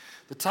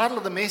The title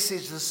of the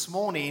message this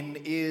morning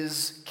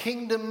is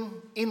Kingdom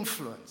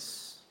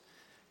Influence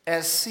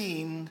as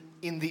Seen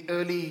in the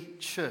Early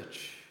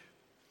Church.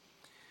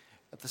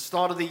 At the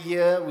start of the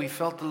year, we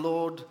felt the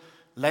Lord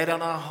laid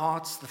on our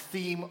hearts the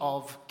theme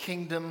of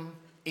kingdom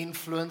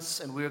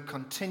influence, and we're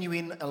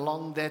continuing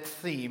along that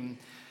theme.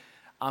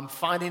 I'm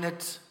finding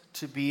it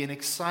to be an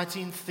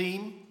exciting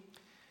theme,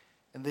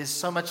 and there's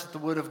so much that the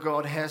Word of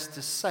God has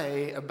to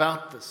say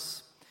about this.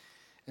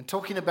 And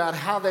talking about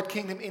how that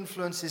kingdom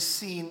influence is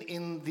seen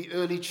in the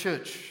early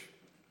church.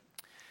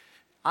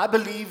 I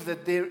believe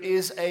that there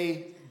is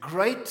a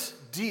great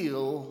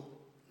deal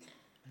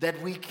that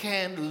we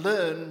can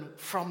learn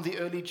from the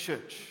early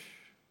church.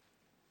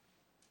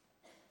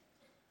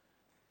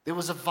 There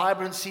was a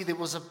vibrancy, there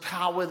was a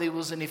power, there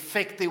was an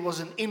effect, there was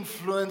an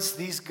influence.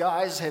 These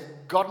guys had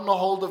gotten a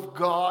hold of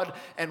God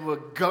and were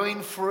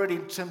going for it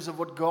in terms of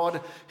what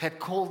God had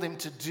called them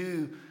to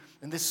do.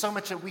 And there's so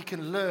much that we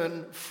can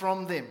learn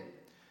from them.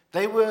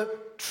 They were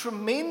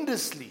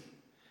tremendously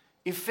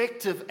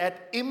effective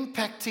at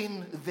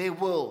impacting their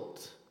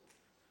world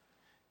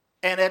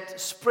and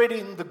at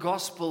spreading the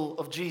gospel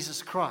of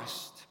Jesus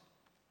Christ.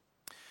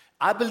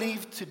 I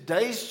believe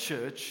today's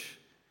church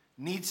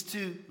needs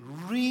to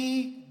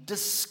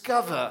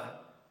rediscover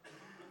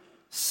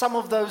some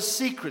of those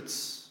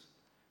secrets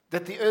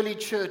that the early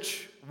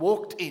church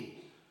walked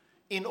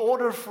in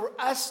order for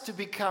us to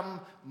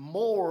become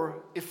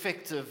more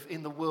effective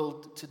in the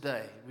world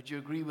today. Would you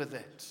agree with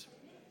that?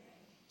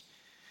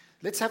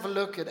 Let's have a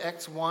look at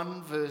Acts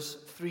 1, verse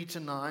 3 to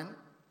 9.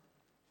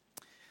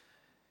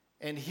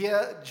 And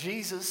here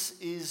Jesus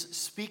is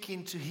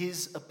speaking to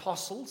his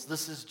apostles.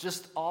 This is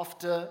just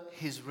after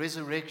his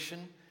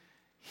resurrection.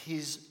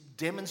 He's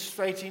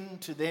demonstrating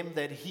to them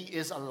that he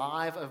is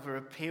alive over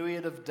a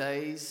period of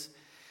days.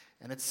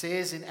 And it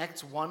says in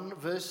Acts 1,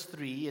 verse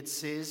 3, it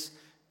says,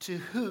 to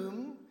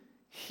whom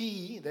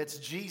he, that's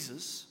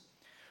Jesus,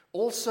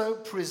 also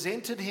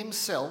presented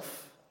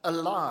himself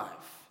alive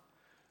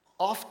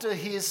after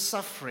his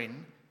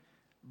suffering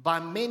by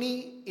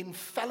many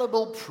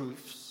infallible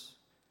proofs,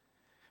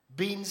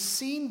 being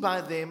seen by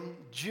them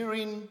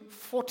during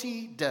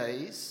 40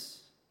 days,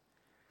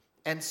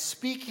 and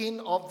speaking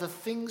of the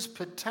things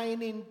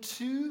pertaining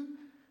to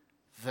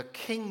the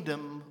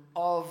kingdom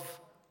of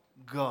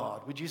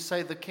God. Would you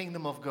say the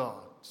kingdom of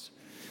God?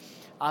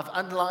 I've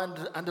underlined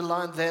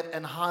that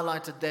and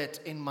highlighted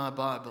that in my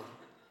Bible.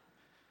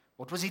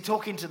 What was he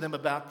talking to them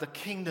about? The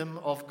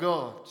kingdom of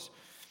God.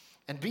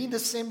 And being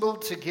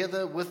assembled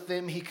together with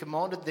them, he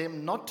commanded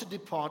them not to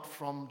depart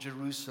from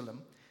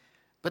Jerusalem,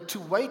 but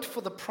to wait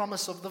for the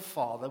promise of the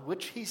Father,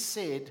 which he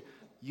said,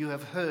 you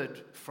have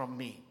heard from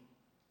me.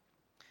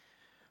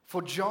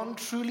 For John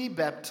truly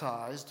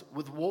baptized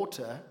with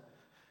water,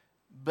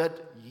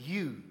 but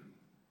you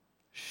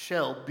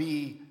shall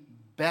be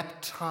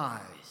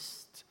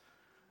baptized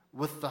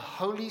with the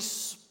Holy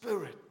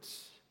Spirit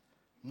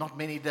not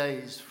many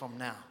days from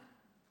now.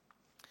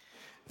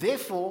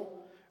 Therefore,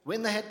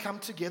 when they had come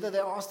together, they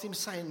asked him,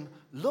 saying,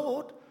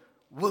 Lord,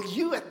 will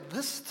you at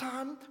this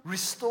time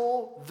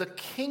restore the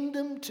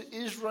kingdom to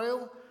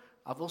Israel?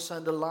 I've also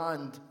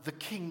underlined the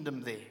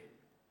kingdom there.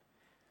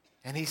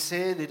 And he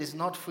said, it is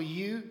not for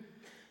you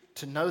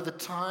to know the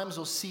times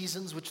or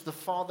seasons which the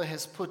Father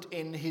has put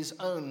in his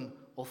own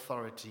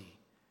authority,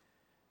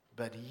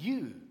 but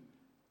you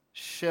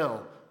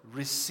shall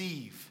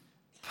receive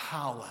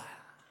power.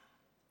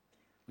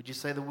 Would you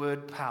say the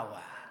word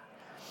power?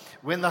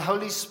 When the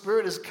Holy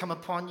Spirit has come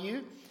upon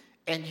you,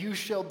 and you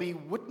shall be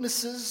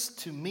witnesses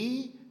to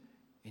me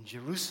in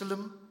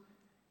Jerusalem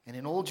and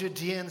in all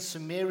Judea and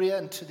Samaria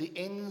and to the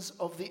ends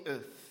of the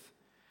earth.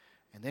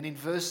 And then in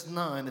verse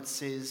 9 it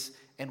says,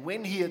 and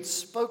when he had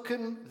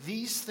spoken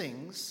these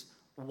things,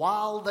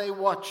 while they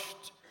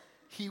watched,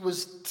 he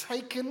was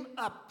taken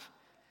up,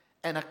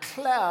 and a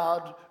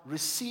cloud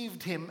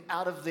received him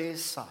out of their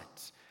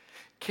sight.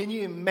 Can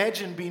you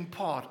imagine being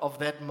part of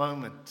that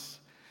moment?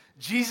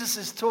 Jesus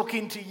is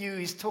talking to you.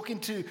 He's talking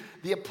to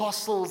the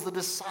apostles, the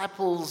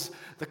disciples,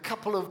 the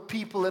couple of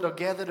people that are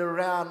gathered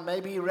around,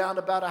 maybe around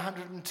about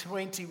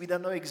 120, we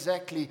don't know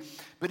exactly,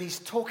 but he's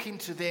talking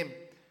to them.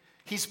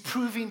 He's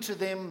proving to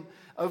them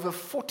over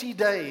 40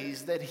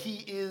 days that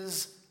he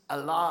is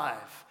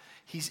alive.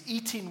 He's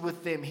eating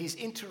with them, he's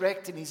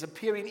interacting, he's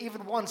appearing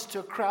even once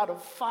to a crowd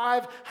of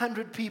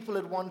 500 people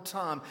at one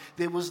time.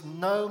 There was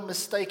no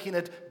mistaking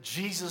it.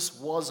 Jesus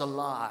was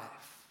alive.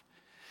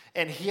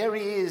 And here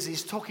he is,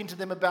 he's talking to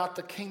them about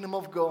the kingdom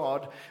of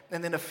God,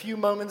 and then a few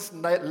moments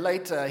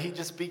later, he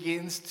just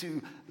begins to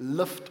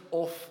lift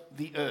off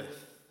the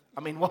earth.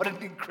 I mean, what an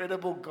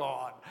incredible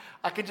God.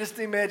 I can just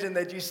imagine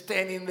that you're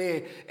standing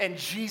there, and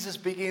Jesus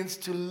begins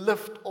to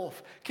lift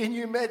off. Can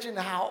you imagine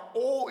how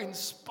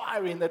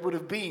awe-inspiring that would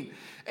have been?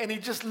 And he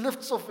just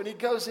lifts off, and he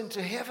goes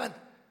into heaven.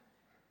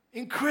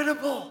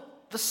 Incredible.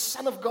 The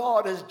Son of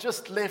God has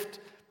just left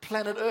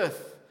planet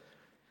Earth.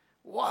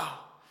 Wow.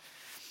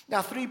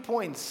 Now, 3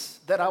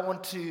 points that I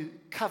want to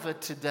cover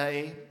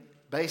today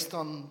based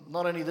on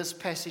not only this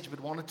passage, but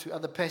one or two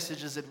other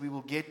passages that we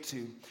will get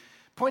to.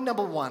 Point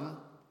number one,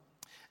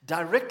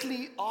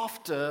 Directly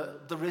after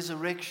the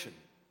resurrection,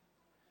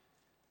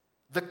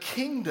 the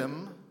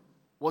kingdom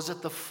was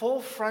at the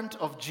forefront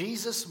of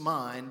Jesus'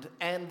 mind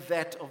and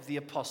that of the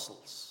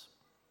apostles.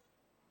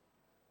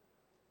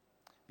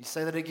 Let me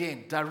say that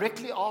again.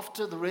 Directly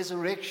after the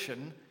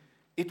resurrection,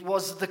 it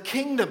was the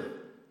kingdom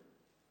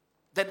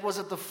that was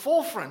at the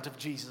forefront of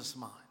Jesus'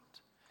 mind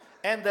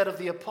and that of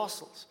the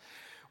apostles.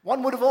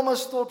 One would have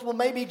almost thought, well,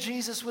 maybe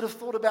Jesus would have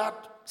thought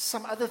about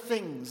some other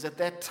things at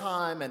that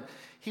time, and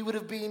he would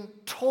have been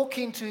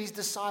talking to his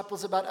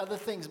disciples about other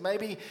things.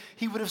 Maybe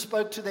he would have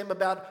spoke to them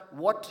about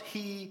what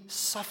he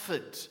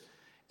suffered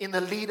in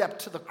the lead up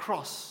to the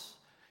cross.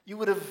 You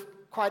would have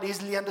quite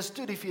easily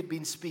understood if he had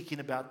been speaking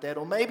about that.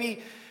 Or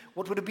maybe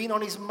what would have been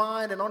on his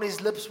mind and on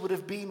his lips would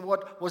have been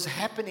what was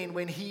happening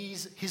when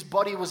his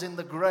body was in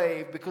the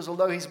grave, because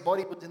although his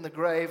body was in the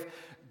grave,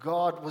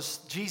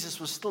 Jesus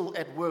was still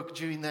at work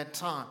during that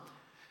time.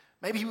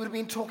 Maybe he would have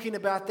been talking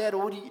about that,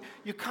 or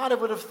you kind of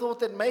would have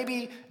thought that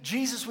maybe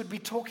Jesus would be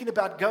talking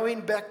about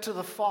going back to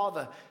the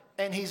Father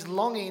and his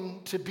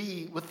longing to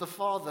be with the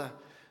Father.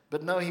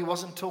 But no, he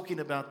wasn't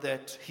talking about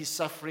that. His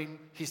suffering,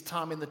 his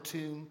time in the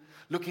tomb,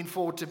 looking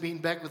forward to being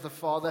back with the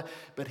Father.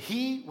 But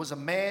he was a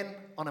man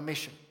on a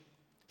mission.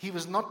 He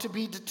was not to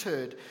be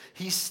deterred.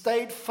 He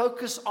stayed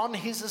focused on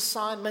his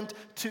assignment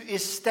to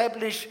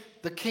establish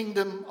the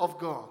kingdom of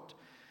God.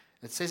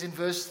 It says in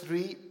verse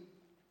 3,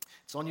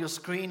 it's on your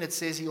screen, it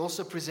says he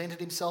also presented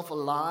himself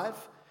alive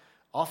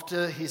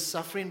after his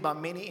suffering by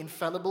many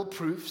infallible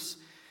proofs,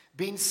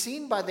 being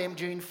seen by them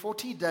during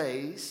 40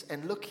 days,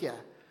 and look here,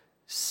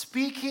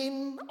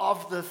 speaking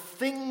of the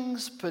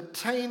things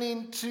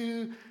pertaining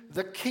to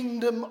the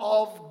kingdom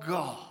of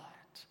God.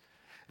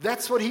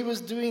 That's what he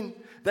was doing.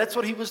 That's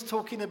what he was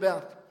talking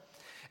about.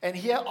 And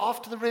here,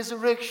 after the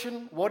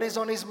resurrection, what is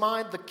on his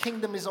mind? The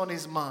kingdom is on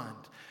his mind.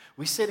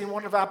 We said in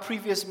one of our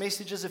previous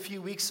messages a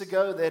few weeks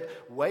ago that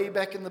way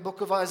back in the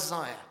book of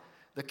Isaiah,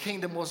 the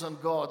kingdom was on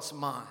God's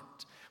mind.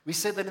 We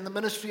said that in the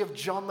ministry of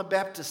John the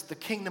Baptist, the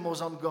kingdom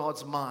was on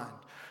God's mind.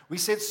 We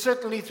said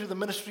certainly through the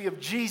ministry of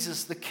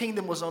Jesus, the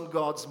kingdom was on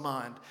God's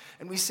mind.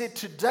 And we said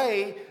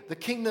today, the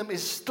kingdom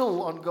is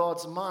still on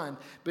God's mind.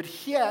 But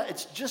here,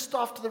 it's just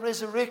after the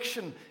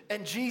resurrection,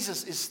 and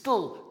Jesus is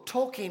still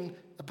talking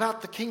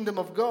about the kingdom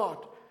of God.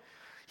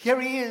 Here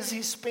he is,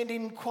 he's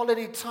spending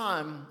quality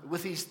time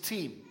with his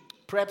team,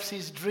 perhaps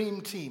his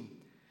dream team.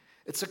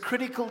 It's a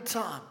critical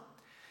time.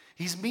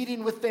 He's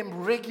meeting with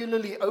them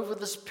regularly over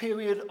this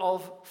period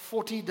of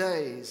 40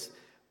 days.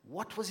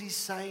 What was he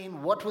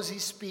saying? What was he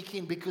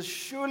speaking? Because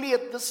surely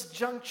at this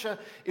juncture,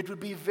 it would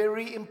be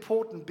very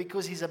important,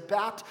 because he's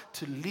about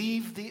to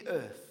leave the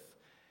earth.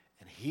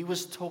 And he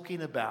was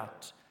talking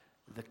about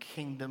the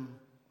kingdom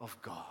of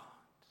God.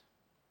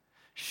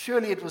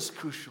 Surely it was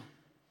crucial.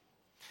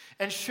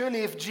 And surely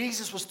if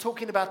Jesus was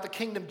talking about the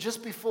kingdom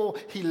just before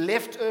he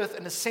left earth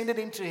and ascended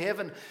into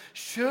heaven,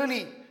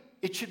 surely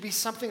it should be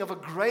something of a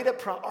greater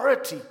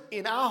priority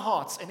in our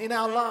hearts and in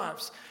our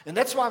lives. And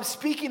that's why I'm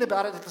speaking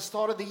about it at the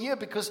start of the year,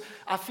 because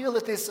I feel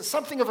that there's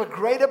something of a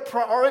greater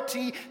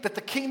priority that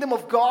the kingdom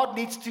of God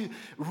needs to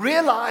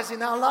realize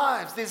in our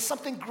lives. There's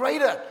something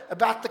greater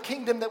about the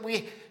kingdom that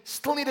we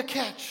still need to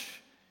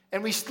catch,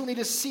 and we still need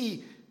to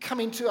see come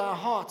into our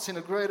hearts in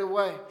a greater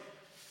way.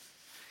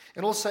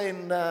 And also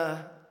in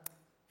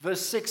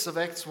verse 6 of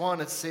Acts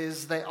 1, it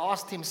says, they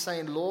asked him,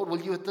 saying, Lord,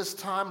 will you at this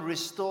time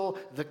restore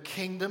the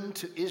kingdom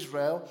to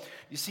Israel?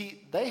 You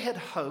see, they had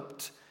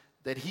hoped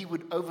that he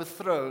would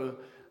overthrow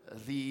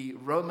the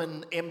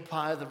Roman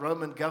Empire, the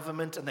Roman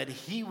government, and that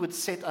he would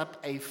set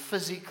up a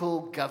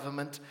physical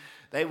government.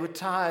 They were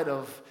tired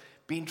of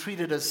being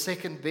treated as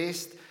second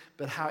best,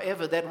 but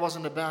however, that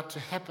wasn't about to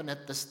happen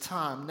at this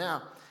time.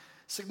 Now,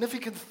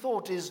 significant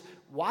thought is,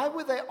 why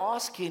were they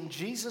asking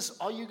Jesus,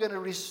 are you going to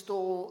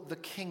restore the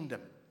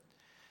kingdom?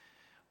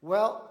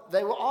 Well,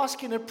 they were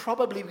asking it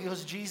probably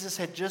because Jesus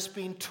had just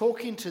been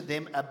talking to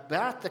them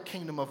about the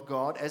kingdom of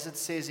God, as it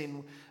says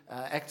in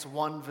Acts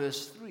 1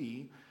 verse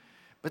 3.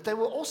 But they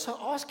were also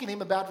asking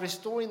him about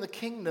restoring the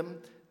kingdom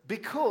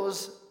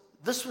because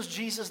this was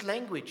Jesus'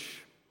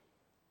 language.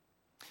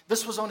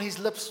 This was on his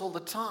lips all the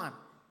time.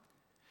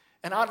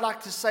 And I'd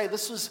like to say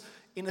this was,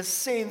 in a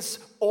sense,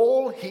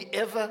 all he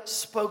ever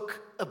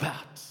spoke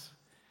about.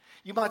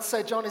 You might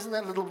say, John, isn't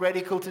that a little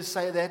radical to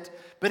say that?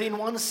 But in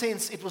one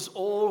sense, it was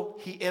all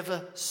he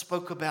ever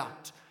spoke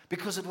about,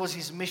 because it was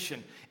his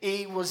mission.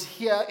 He was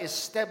here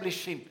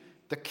establishing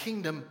the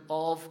kingdom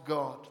of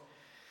God.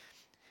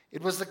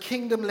 It was the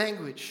kingdom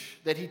language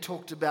that he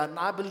talked about, and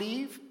I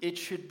believe it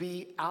should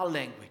be our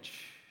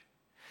language.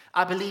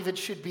 I believe it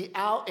should be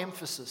our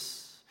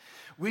emphasis.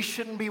 We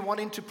shouldn't be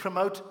wanting to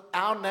promote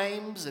our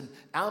names and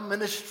our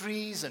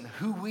ministries and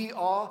who we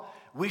are.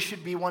 We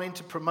should be wanting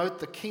to promote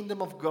the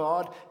kingdom of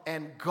God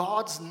and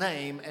God's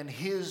name and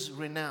his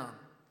renown.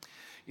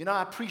 You know,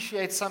 I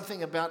appreciate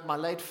something about my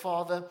late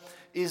father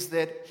is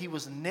that he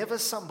was never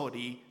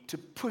somebody to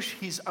push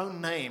his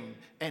own name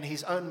and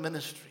his own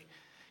ministry.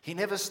 He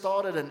never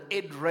started an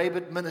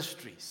Roebert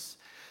Ministries.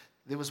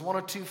 there was one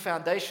or two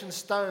foundation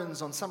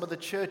stones on some of the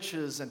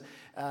churches and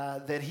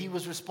that he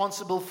was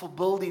responsible for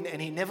building,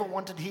 and he never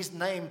wanted his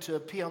name to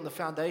appear on the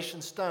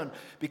foundation stone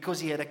because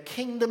he had a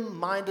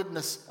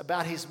kingdom-mindedness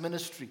about his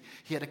ministry.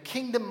 He had a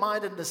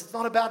kingdom-mindedness. It's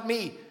not about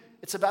me.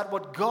 It's about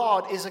what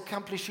God is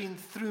accomplishing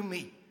through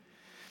me.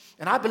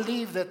 And I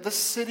believe that this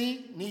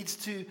city needs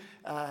to,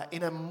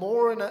 in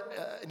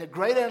a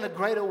greater and a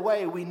greater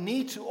way, we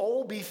need to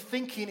all be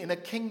thinking in a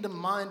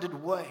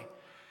kingdom-minded way.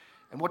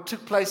 And what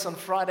took place on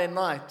Friday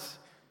night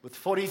with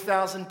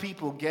 40,000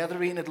 people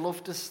gathering at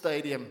Loftus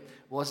Stadium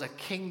was a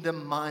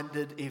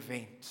kingdom-minded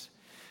event.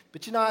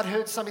 But you know, I'd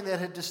heard something that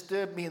had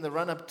disturbed me in the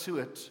run-up to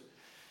it.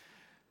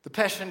 The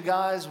Passion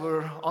guys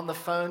were on the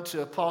phone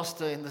to a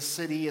pastor in the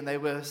city, and they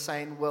were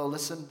saying, well,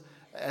 listen,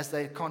 as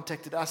they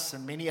contacted us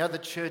and many other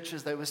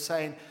churches, they were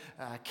saying,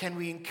 can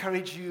we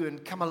encourage you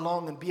and come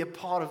along and be a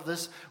part of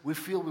this? We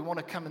feel we want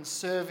to come and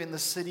serve in the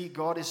city.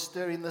 God is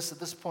stirring this at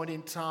this point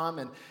in time.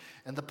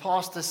 And the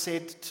pastor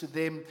said to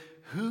them,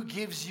 who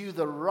gives you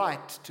the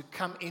right to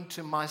come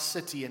into my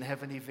city and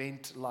have an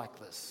event like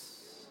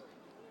this?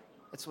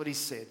 That's what he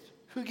said.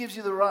 Who gives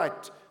you the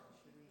right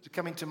to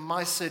come into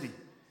my city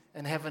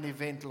and have an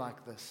event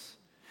like this?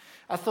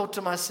 I thought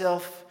to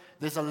myself,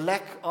 there's a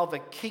lack of a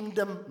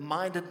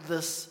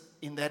kingdom-mindedness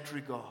in that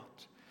regard.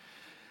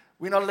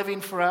 We're not living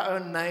for our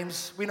own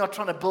names. We're not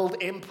trying to build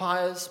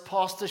empires.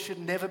 Pastors should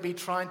never be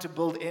trying to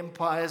build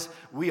empires.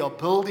 We are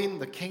building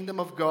the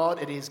kingdom of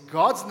God. It is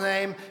God's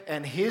name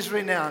and His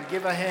renown.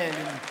 Give a hand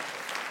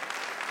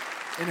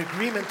in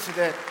agreement to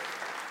that.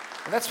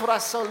 And that's what I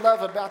so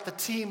love about the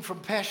team from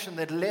Passion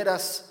that led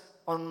us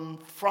on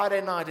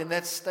Friday night in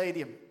that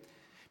stadium.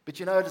 But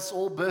you know, it's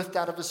all birthed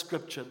out of a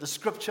scripture. The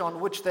scripture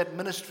on which that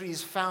ministry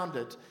is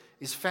founded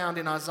is found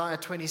in Isaiah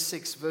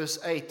 26, verse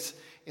 8.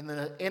 In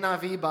the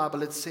NIV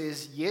Bible, it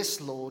says,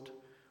 yes, Lord,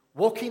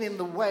 walking in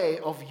the way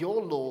of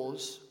your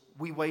laws,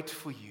 we wait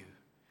for you.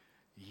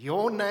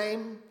 Your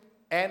name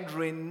and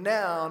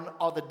renown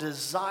are the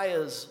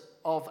desires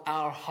of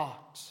our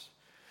hearts.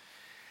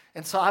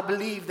 And so I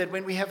believe that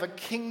when we have a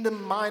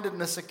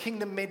kingdom-mindedness, a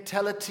kingdom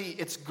mentality,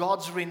 it's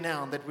God's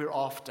renown that we're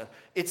after.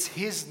 It's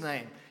His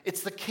name.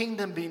 It's the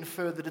kingdom being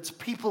furthered. It's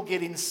people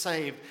getting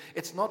saved.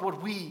 It's not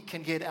what we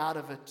can get out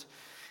of it.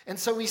 And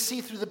so we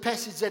see through the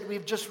passage that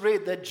we've just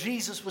read that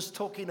Jesus was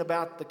talking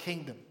about the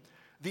kingdom.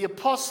 The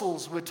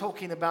apostles were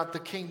talking about the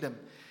kingdom.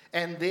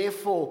 And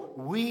therefore,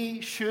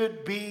 we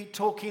should be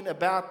talking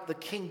about the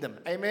kingdom.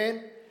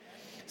 Amen?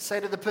 Say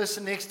to the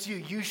person next to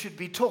you, you should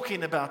be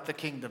talking about the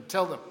kingdom.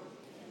 Tell them.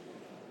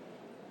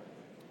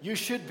 You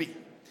should be.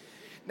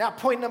 Now,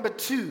 point number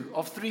 2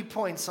 of 3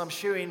 points I'm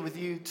sharing with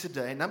you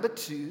today. Number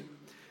 2,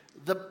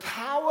 the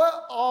power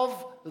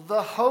of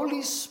the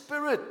Holy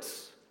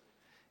Spirit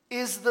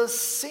is the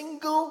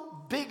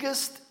single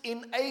biggest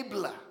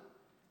enabler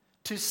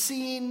to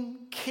seeing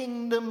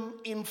kingdom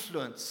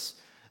influence.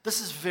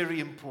 This is very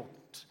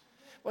important.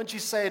 Why don't you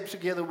say it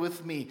together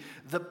with me?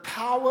 The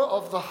power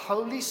of the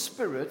Holy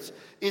Spirit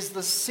is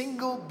the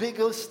single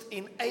biggest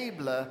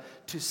enabler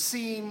to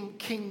seeing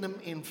kingdom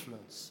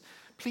influence.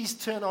 Please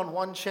turn on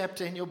one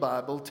chapter in your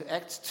Bible to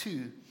Acts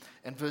 2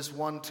 and verse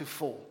 1 to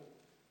 4.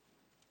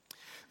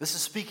 This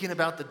is speaking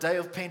about the day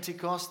of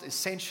Pentecost.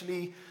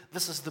 Essentially,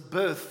 this is the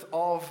birth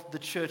of the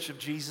Church of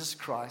Jesus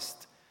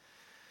Christ.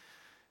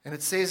 And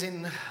it says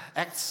in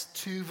Acts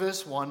 2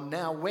 verse 1,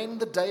 now when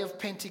the day of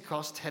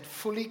Pentecost had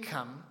fully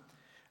come,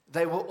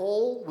 they were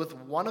all with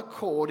one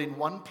accord in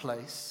one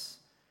place,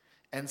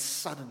 and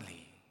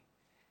suddenly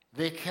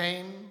there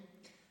came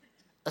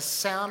a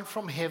sound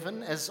from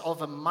heaven as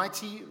of a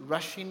mighty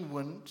rushing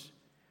wind,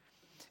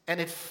 and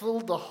it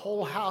filled the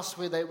whole house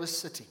where they were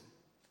sitting.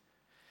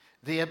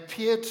 There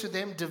appeared to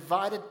them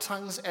divided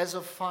tongues as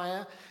of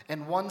fire,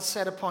 and one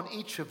sat upon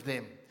each of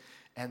them,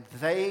 and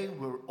they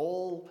were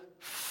all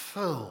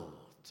filled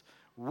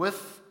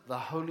with the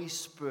Holy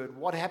Spirit.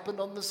 What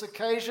happened on this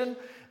occasion?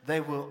 They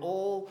were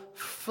all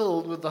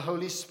filled with the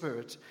Holy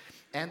Spirit,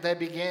 and they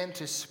began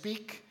to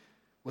speak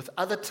with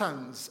other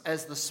tongues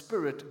as the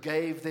Spirit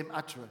gave them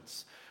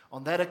utterance.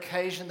 On that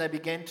occasion, they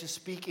began to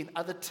speak in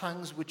other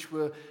tongues which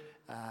were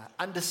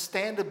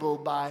understandable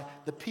by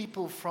the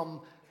people from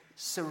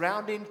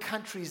surrounding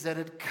countries that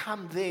had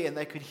come there, and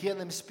they could hear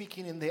them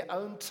speaking in their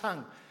own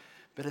tongue.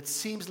 But it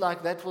seems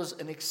like that was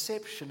an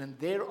exception, and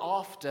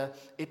thereafter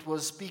it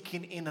was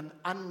speaking in an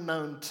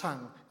unknown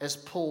tongue, as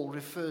Paul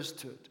refers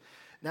to it.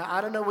 Now,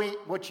 I don't know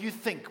what you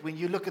think when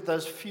you look at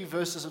those few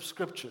verses of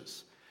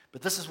scriptures,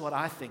 but this is what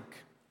I think.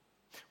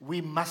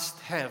 We must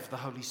have the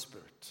Holy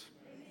Spirit.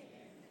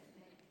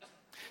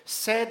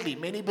 Sadly,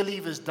 many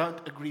believers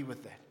don't agree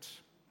with that.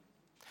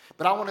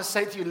 But I want to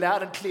say to you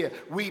loud and clear,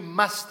 we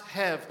must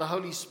have the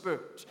Holy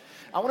Spirit.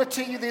 I want to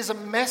tell you there's a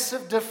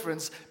massive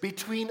difference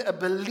between a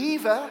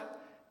believer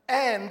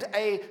and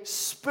a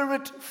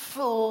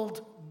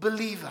Spirit-filled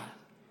believer.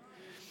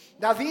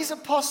 Now, these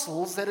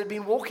apostles that had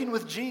been walking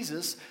with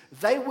Jesus,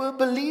 they were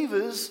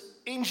believers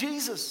in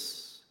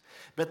Jesus.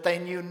 But they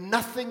knew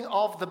nothing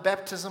of the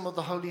baptism of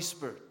the Holy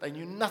Spirit. They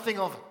knew nothing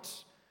of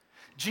it.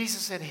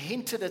 Jesus had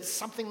hinted at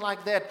something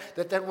like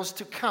that was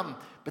to come,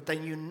 but they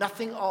knew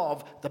nothing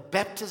of the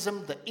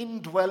baptism, the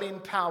indwelling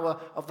power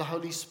of the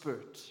Holy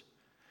Spirit.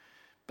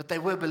 But they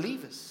were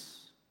believers.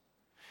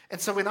 And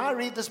so when I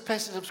read this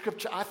passage of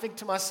Scripture, I think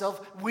to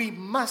myself, we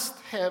must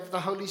have the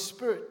Holy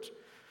Spirit.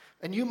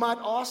 And you might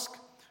ask,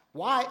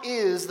 why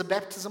is the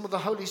baptism of the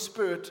Holy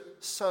Spirit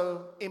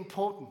so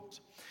important?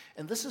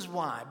 And this is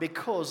why,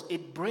 because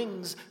it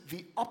brings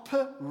the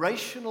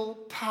operational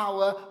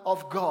power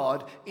of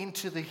God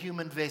into the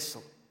human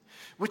vessel,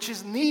 which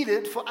is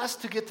needed for us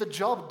to get the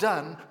job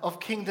done of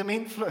kingdom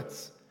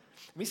influence.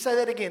 Let me say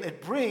that again.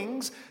 It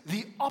brings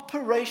the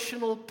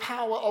operational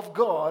power of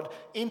God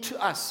into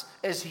us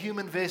as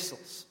human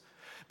vessels.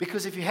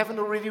 Because if you haven't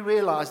already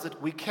realized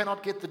it, we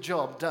cannot get the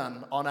job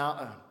done on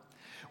our own.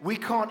 We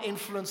can't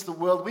influence the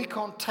world. We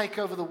can't take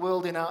over the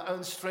world in our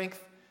own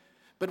strength.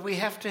 But we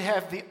have to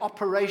have the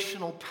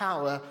operational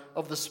power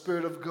of the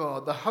Spirit of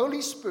God. The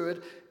Holy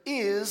Spirit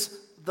is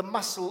the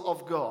muscle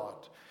of God.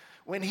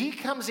 When He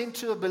comes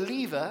into a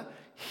believer,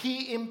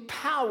 He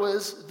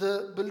empowers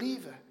the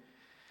believer.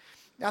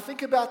 Now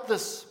think about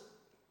this.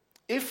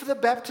 If the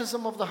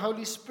baptism of the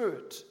Holy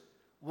Spirit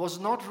was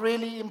not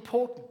really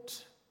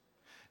important,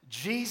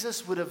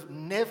 Jesus would have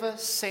never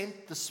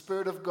sent the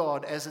Spirit of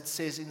God, as it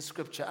says in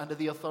Scripture, under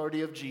the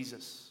authority of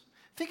Jesus.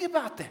 Think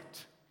about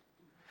that.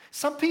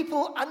 Some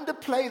people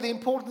underplay the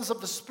importance of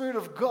the Spirit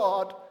of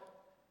God,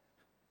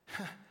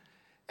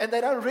 and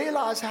they don't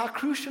realize how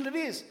crucial it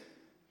is.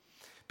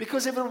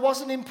 Because if it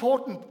wasn't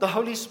important, the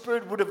Holy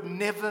Spirit would have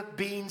never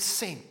been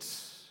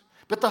sent.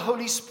 But the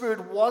Holy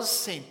Spirit was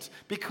sent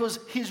because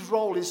His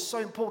role is so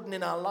important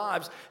in our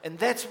lives, and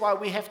that's why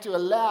we have to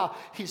allow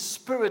His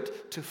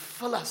Spirit to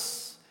fill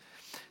us.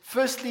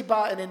 Firstly,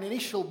 by an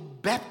initial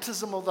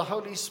baptism of the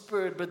Holy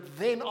Spirit, but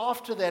then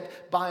after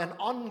that, by an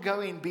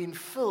ongoing being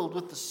filled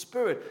with the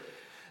Spirit.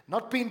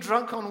 Not being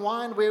drunk on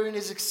wine wherein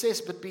is excess,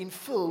 but being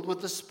filled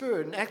with the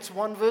Spirit. In Acts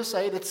 1 verse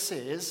 8 it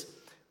says,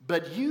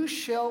 "But you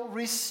shall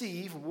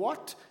receive"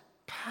 what?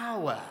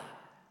 Power.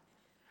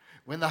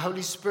 "When the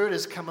Holy Spirit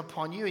has come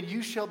upon you, and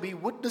you shall be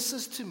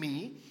witnesses to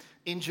me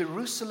in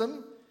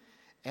Jerusalem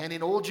and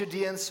in all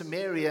Judea and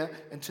Samaria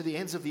and to the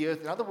ends of the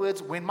earth." In other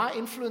words, when my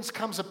influence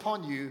comes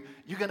upon you,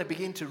 you're going to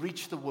begin to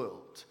reach the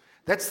world.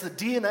 That's the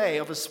DNA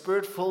of a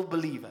Spirit-filled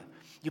believer.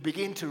 You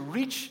begin to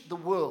reach the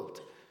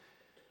world.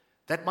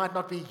 That might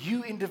not be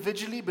you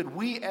individually, but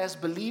we as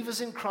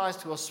believers in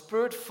Christ who are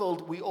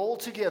Spirit-filled, we all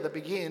together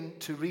begin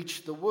to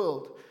reach the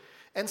world.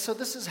 And so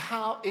this is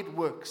how it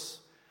works.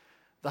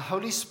 The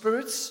Holy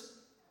Spirit's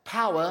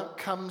power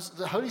comes,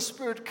 the Holy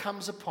Spirit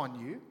comes upon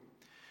you.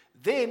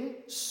 Then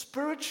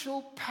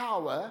spiritual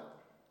power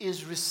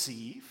is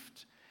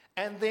received,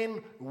 and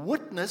then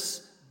witness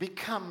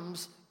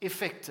becomes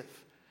effective.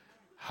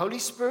 Holy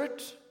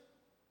Spirit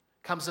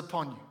comes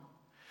upon you.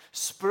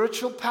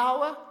 Spiritual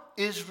power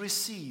is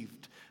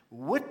received.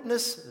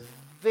 Witness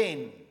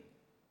then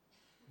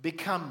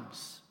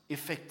becomes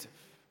effective.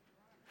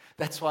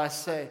 That's why I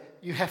say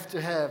you have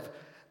to have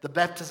the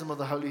baptism of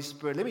the Holy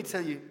Spirit. Let me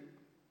tell you,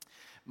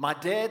 my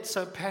dad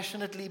so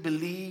passionately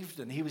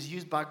believed, and he was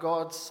used by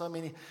God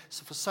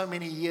for so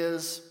many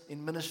years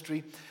in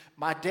ministry.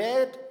 My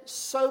dad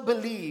so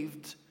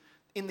believed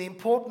in the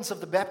importance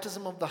of the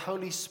baptism of the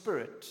Holy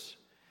Spirit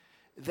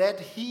that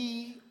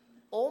he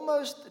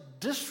almost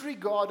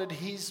disregarded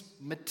his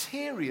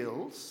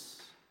materials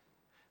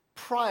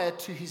prior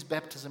to his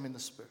baptism in the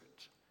Spirit.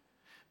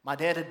 My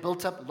dad had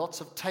built up lots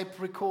of tape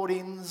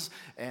recordings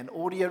and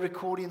audio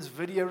recordings,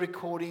 video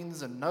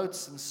recordings and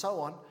notes and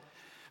so on.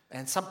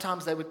 And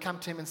sometimes they would come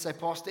to him and say,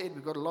 "Pastor Ed,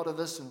 we've got a lot of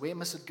this, and where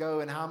must it go,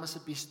 and how must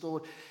it be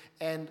stored?"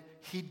 And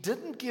he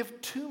didn't give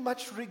too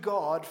much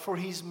regard for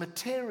his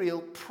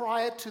material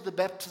prior to the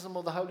baptism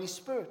of the Holy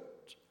Spirit.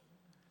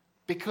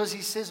 Because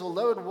he says,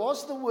 although it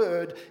was the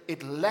Word,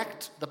 it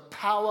lacked the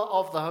power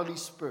of the Holy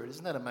Spirit.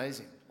 Isn't that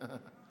amazing?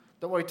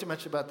 Don't worry too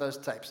much about those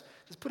tapes.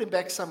 Just put them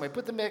back somewhere.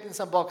 Put them back in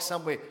some box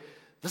somewhere.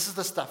 This is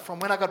the stuff. From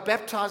when I got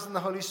baptized in the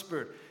Holy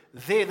Spirit,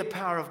 there the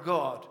power of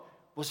God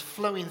was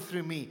flowing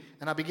through me,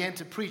 and I began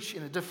to preach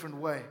in a different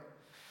way.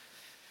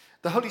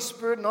 The Holy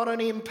Spirit not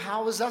only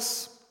empowers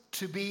us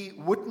to be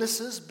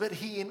witnesses, but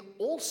He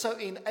also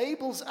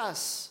enables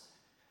us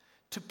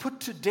to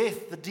put to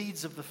death the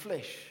deeds of the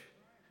flesh.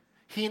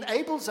 He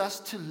enables us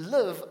to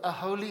live a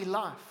holy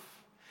life.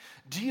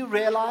 Do you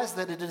realize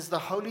that it is the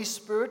Holy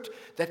Spirit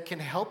that can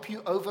help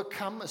you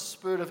overcome a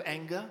spirit of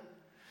anger?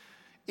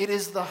 It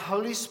is the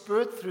Holy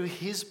Spirit through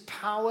His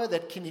power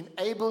that can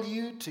enable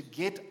you to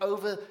get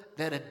over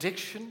that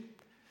addiction.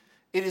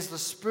 It is the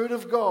Spirit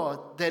of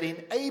God that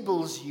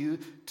enables you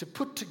to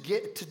put to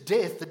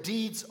death the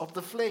deeds of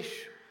the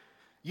flesh.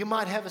 You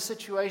might have a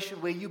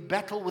situation where you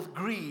battle with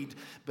greed,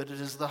 but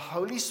it is the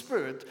Holy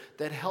Spirit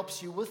that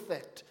helps you with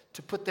that,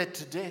 to put that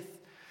to death.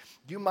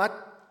 You might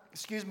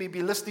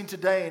be listening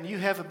today and you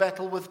have a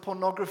battle with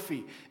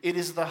pornography. It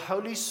is the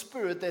Holy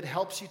Spirit that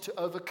helps you to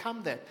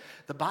overcome that.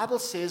 The Bible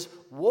says,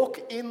 walk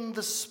in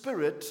the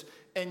Spirit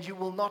and you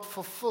will not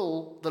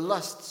fulfill the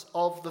lusts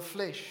of the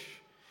flesh.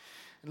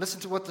 And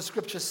listen to what the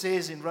scripture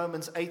says in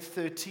Romans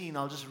 8:13.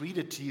 I'll just read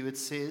it to you. It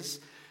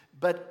says,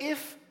 "But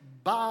if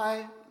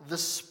by the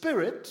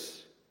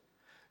Spirit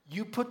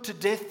you put to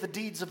death the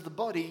deeds of the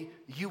body,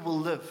 you will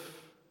live."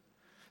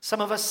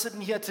 Some of us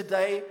sitting here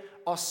today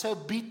are so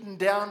beaten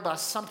down by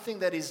something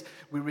that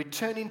we're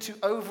returning to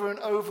over and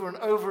over and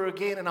over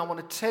again. And I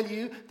want to tell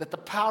you that the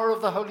power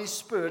of the Holy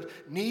Spirit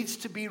needs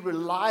to be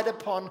relied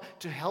upon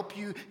to help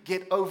you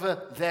get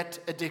over that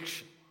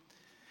addiction.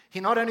 He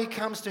not only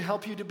comes to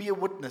help you to be a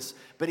witness,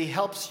 but he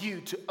helps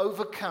you to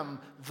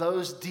overcome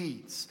those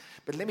deeds.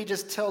 But let me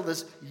just tell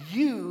this,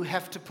 you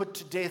have to put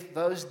to death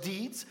those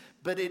deeds,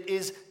 but it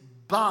is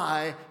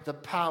by the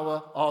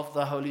power of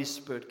the Holy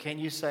Spirit. Can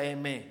you say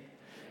amen?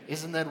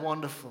 Isn't that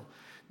wonderful?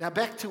 Now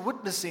back to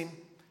witnessing,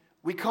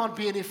 we can't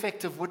be an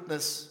effective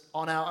witness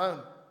on our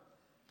own.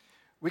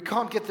 We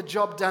can't get the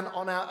job done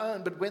on our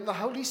own, but when the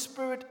Holy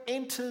Spirit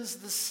enters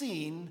the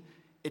scene,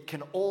 it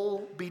can all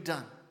be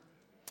done.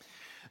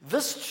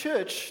 This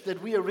church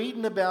that we are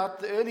reading about,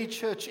 the early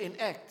church in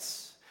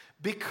Acts,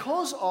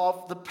 because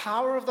of the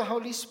power of the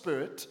Holy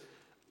Spirit,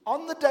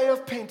 on the day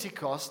of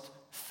Pentecost,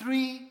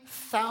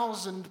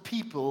 3,000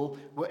 people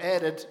were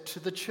added to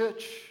the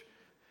church.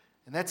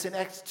 And that's in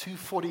Acts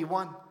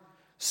 2:41.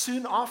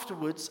 Soon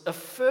afterwards, a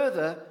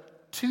further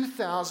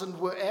 2,000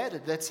 were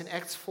added. That's in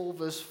Acts 4,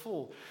 verse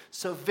 4.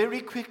 So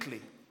very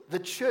quickly, the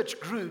church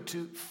grew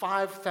to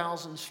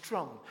 5,000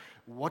 strong.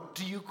 What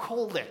do you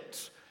call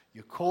that?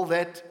 You call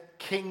that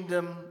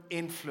kingdom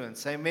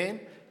influence. Amen?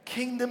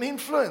 Kingdom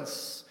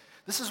influence.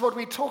 This is what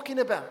we're talking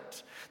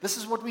about. This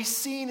is what we've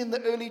seen in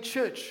the early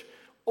church.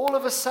 All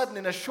of a sudden,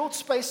 in a short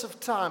space of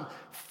time,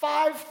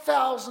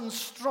 5,000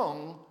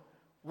 strong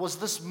was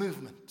this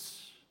movement.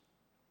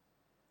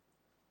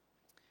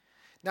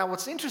 Now,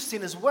 what's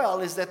interesting as well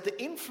is that the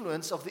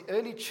influence of the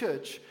early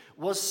church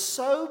was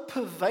so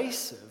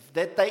pervasive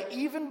that they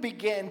even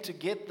began to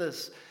get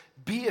this,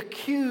 be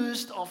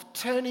accused of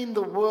turning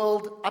the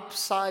world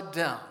upside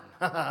down.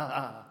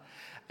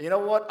 You know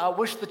what? I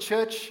wish the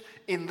church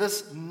in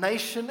this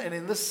nation and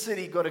in this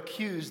city got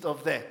accused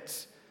of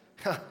that.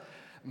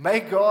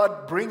 May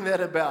God bring that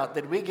about,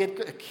 that we get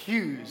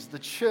accused, the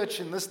church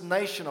in this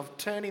nation, of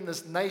turning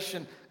this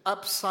nation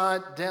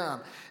upside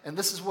down. And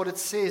this is what it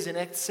says in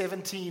Acts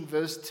 17,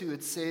 verse 2.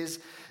 It says,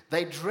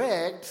 "They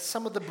dragged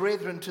some of the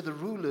brethren to the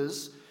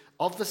rulers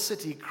of the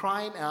city,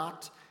 crying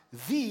out,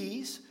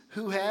 'These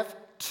who have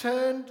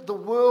turned the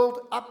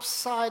world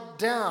upside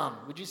down,'"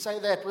 would you say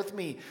that with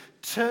me?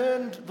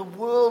 "Turned the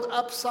world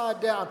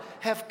upside down,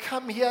 have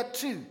come here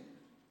too."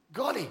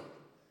 Golly,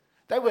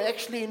 they were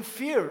actually in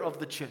fear of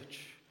the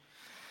church.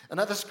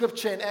 Another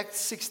scripture in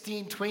Acts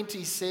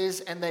 16:20 says,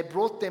 "And they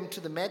brought them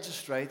to the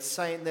magistrates,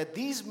 saying that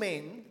these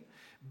men,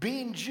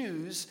 being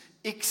Jews,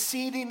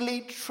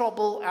 exceedingly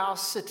trouble our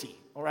city."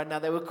 All right, now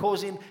they were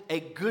causing a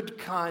good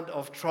kind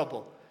of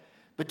trouble.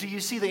 But do you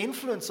see the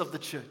influence of the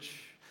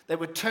church? They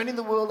were turning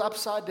the world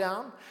upside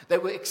down. They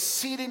were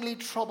exceedingly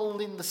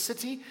troubled in the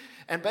city.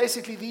 And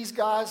basically these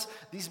guys,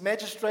 these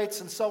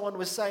magistrates and so on,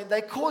 were saying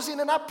they're causing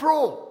an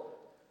uproar.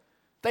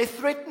 They're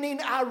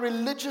threatening our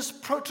religious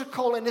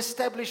protocol and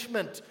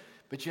establishment.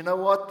 But you know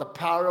what? The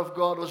power of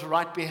God was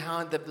right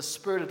behind them. The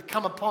Spirit had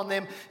come upon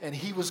them, and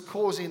He was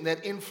causing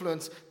that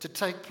influence to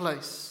take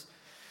place.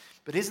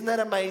 But isn't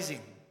that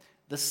amazing?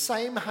 The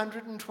same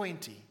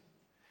 120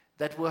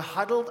 that were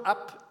huddled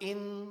up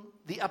in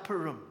the upper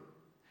room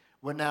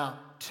were now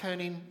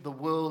turning the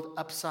world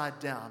upside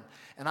down.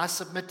 And I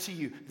submit to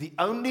you, the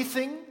only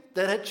thing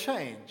that had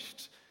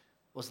changed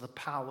was the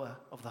power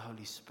of the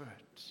Holy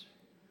Spirit.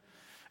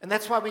 And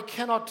that's why we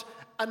cannot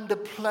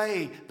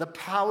underplay the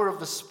power of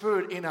the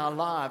Spirit in our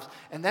lives.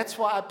 And that's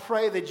why I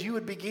pray that you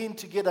would begin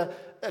to get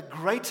a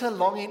greater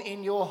longing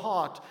in your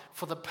heart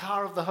for the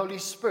power of the Holy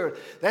Spirit.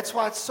 That's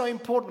why it's so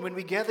important when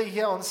we gather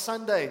here on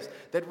Sundays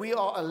that we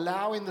are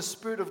allowing the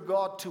Spirit of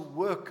God to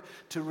work,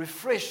 to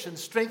refresh and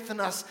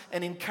strengthen us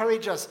and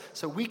encourage us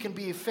so we can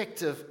be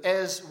effective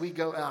as we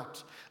go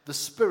out. The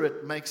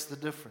Spirit makes the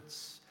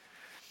difference.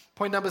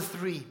 Point number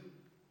 3.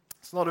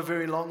 It's not a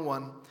very long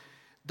one.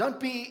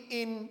 Don't be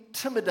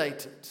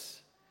intimidated.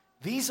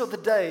 These are the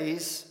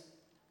days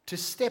to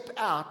step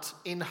out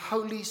in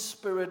Holy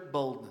Spirit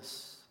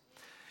boldness.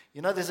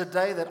 You know, there's a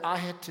day that I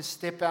had to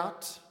step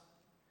out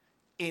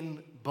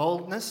in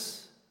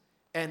boldness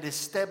and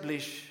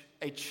establish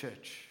a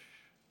church.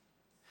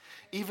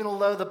 Even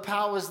although the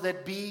powers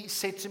that be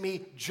said to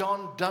me,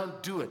 "John,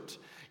 don't do it.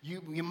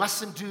 You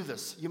mustn't do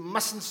this. You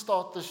mustn't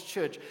start this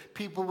church."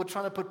 People were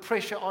trying to put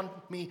pressure on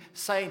me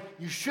saying,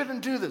 "You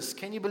shouldn't do this."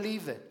 Can you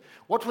believe that?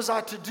 What was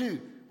I to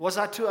do? Was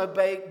I to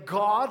obey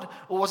God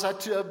or was I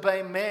to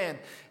obey man?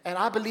 And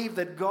I believe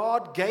that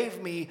God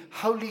gave me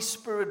Holy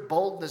Spirit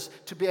boldness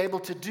to be able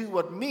to do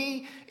what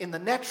me in the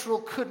natural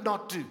could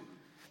not do.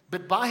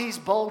 But by His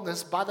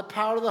boldness, by the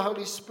power of the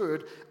Holy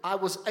Spirit, I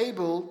was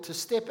able to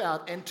step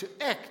out and to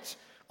act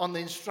on the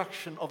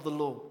instruction of the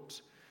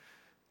Lord.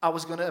 I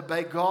was going to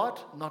obey God,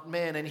 not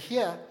man. And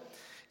here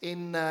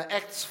in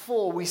Acts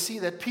 4, we see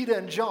that Peter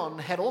and John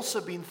had also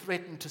been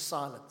threatened to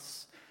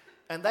silence.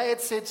 And they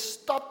had said,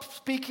 stop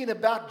speaking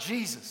about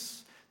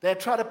Jesus. They had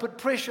tried to put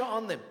pressure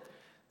on them.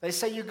 They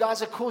say, you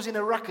guys are causing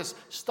a ruckus.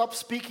 Stop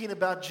speaking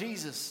about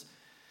Jesus.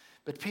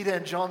 But Peter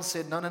and John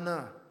said,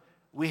 no.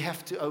 We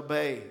have to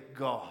obey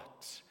God.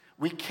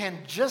 We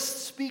can't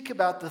just speak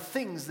about the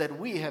things that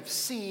we have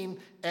seen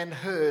and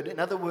heard. In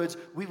other words,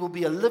 we will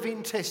be a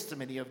living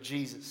testimony of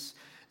Jesus.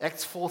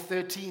 Acts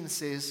 4:13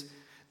 says,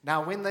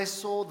 now when they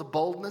saw the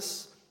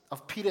boldness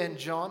of Peter and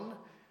John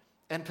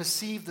and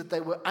perceived that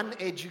they were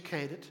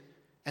uneducated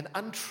and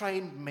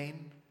untrained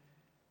men,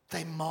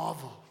 they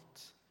marveled.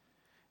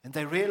 And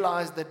they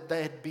realized that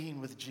they had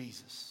been with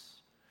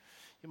Jesus.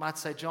 You might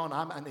say, John,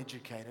 I'm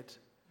uneducated.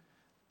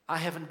 I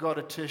haven't got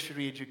a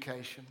tertiary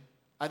education.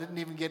 I didn't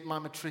even get my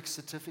matric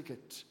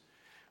certificate.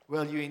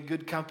 Well, you're in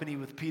good company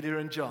with Peter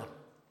and John.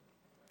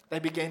 They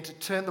began to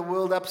turn the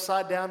world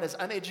upside down, as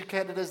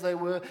uneducated as they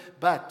were,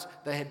 but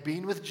they had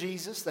been with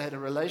Jesus, they had a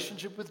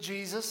relationship with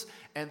Jesus,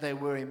 and they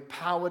were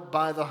empowered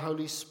by the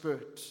Holy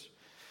Spirit.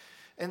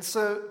 And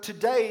so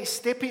today,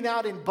 stepping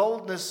out in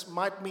boldness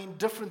might mean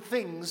different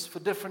things for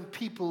different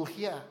people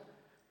here.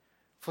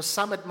 For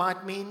some, it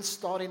might mean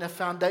starting a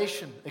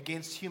foundation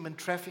against human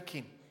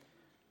trafficking,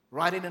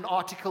 writing an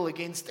article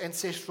against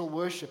ancestral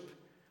worship,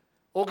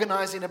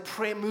 organizing a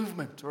prayer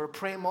movement or a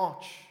prayer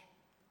march.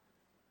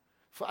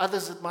 For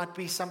others, it might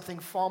be something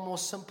far more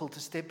simple to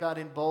step out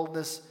in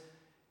boldness,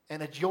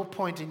 and at your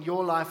point in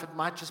your life, it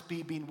might just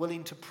be being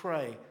willing to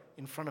pray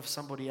in front of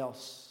somebody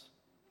else,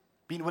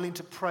 being willing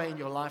to pray in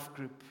your life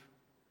group,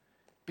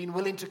 being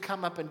willing to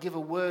come up and give a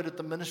word at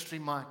the ministry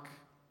mic,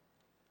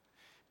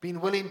 being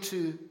willing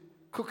to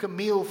cook a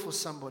meal for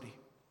somebody,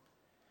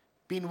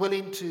 being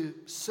willing to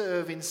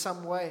serve in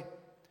some way.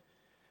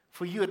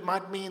 For you, it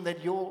might mean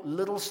that your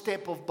little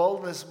step of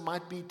boldness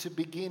might be to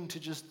begin to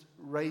just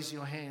raise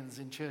your hands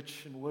in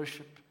church and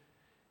worship.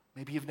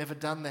 Maybe you've never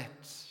done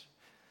that.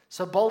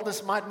 So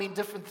boldness might mean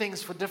different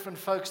things for different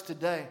folks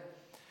today.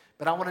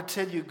 But I want to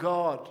tell you,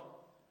 God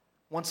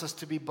wants us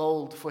to be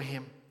bold for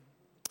Him.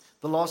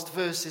 The last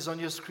verse is on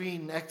your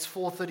screen, Acts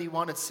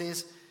 4:31. It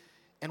says,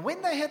 and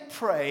when they had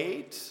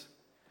prayed,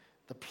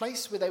 the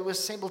place where they were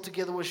assembled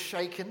together was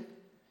shaken,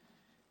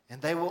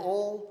 and they were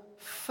all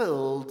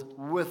filled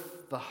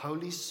with the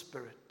Holy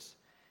Spirit,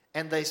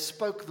 and they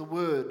spoke the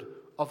word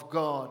of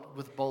God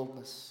with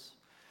boldness.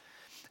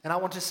 And I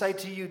want to say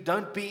to you,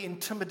 don't be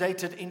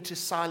intimidated into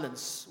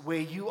silence where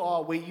you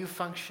are, where you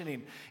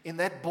function in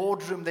that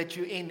boardroom that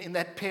you're in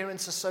that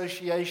parents'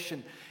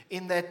 association,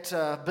 in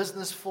that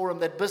business forum,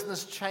 that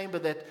business chamber,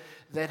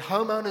 that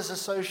homeowners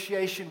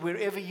association,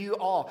 wherever you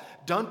are.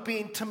 Don't be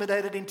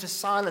intimidated into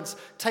silence.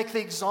 Take the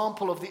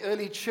example of the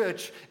early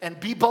church and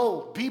be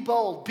bold, be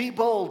bold, be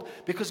bold,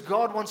 because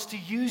God wants to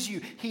use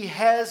you. He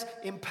has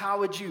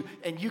empowered you,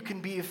 and you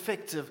can be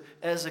effective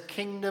as a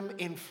kingdom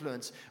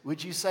influence.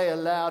 Would you say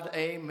aloud,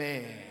 amen?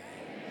 Amen.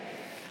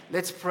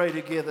 Let's pray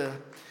together.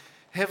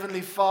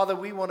 Heavenly Father,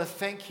 we want to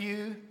thank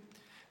you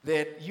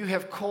that you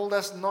have called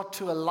us not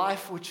to a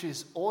life which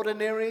is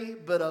ordinary,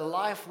 but a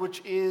life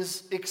which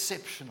is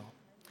exceptional.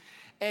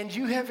 And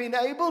you have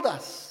enabled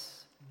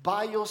us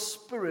by your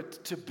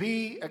Spirit to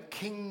be a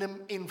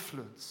kingdom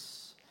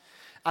influence.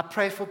 I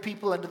pray for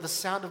people under the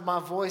sound of my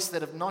voice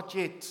that have not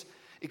yet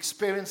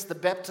experienced the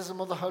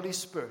baptism of the Holy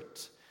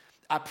Spirit.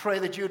 I pray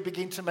that you would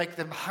begin to make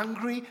them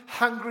hungry,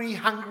 hungry,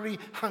 hungry,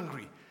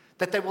 hungry,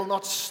 that they will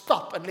not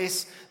stop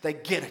unless they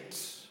get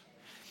it.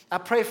 I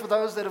pray for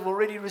those that have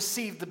already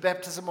received the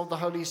baptism of the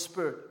Holy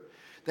Spirit,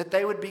 that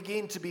they would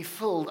begin to be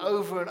filled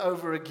over and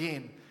over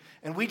again.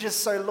 And we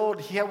just say,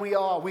 Lord, here we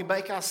are. We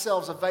make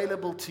ourselves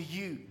available to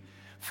you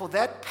for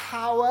that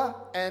power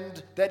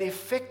and that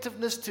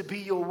effectiveness to be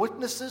your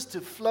witnesses, to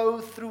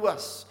flow through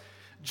us.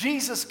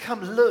 Jesus,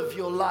 come live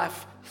your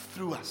life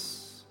through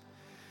us.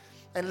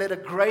 And let a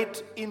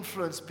great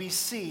influence be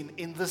seen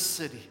in this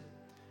city.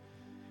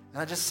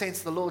 And I just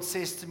sense the Lord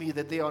says to me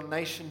that there are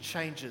nation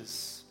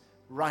changers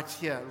right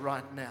here,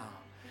 right now.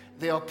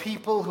 There are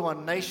people who are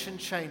nation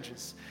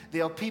changers.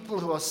 There are people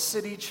who are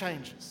city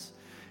changers.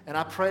 And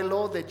I pray,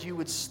 Lord, that you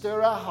would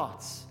stir our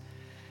hearts,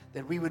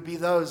 that we would be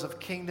those of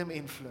kingdom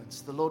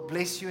influence. The Lord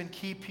bless you and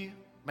keep you,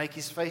 make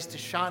his face to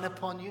shine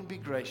upon you and be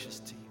gracious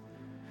to you.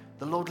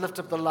 The Lord lift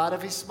up the light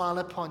of his smile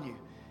upon you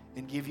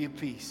and give you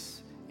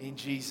peace. In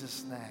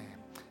Jesus' name,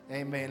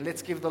 amen.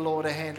 Let's give the Lord a hand.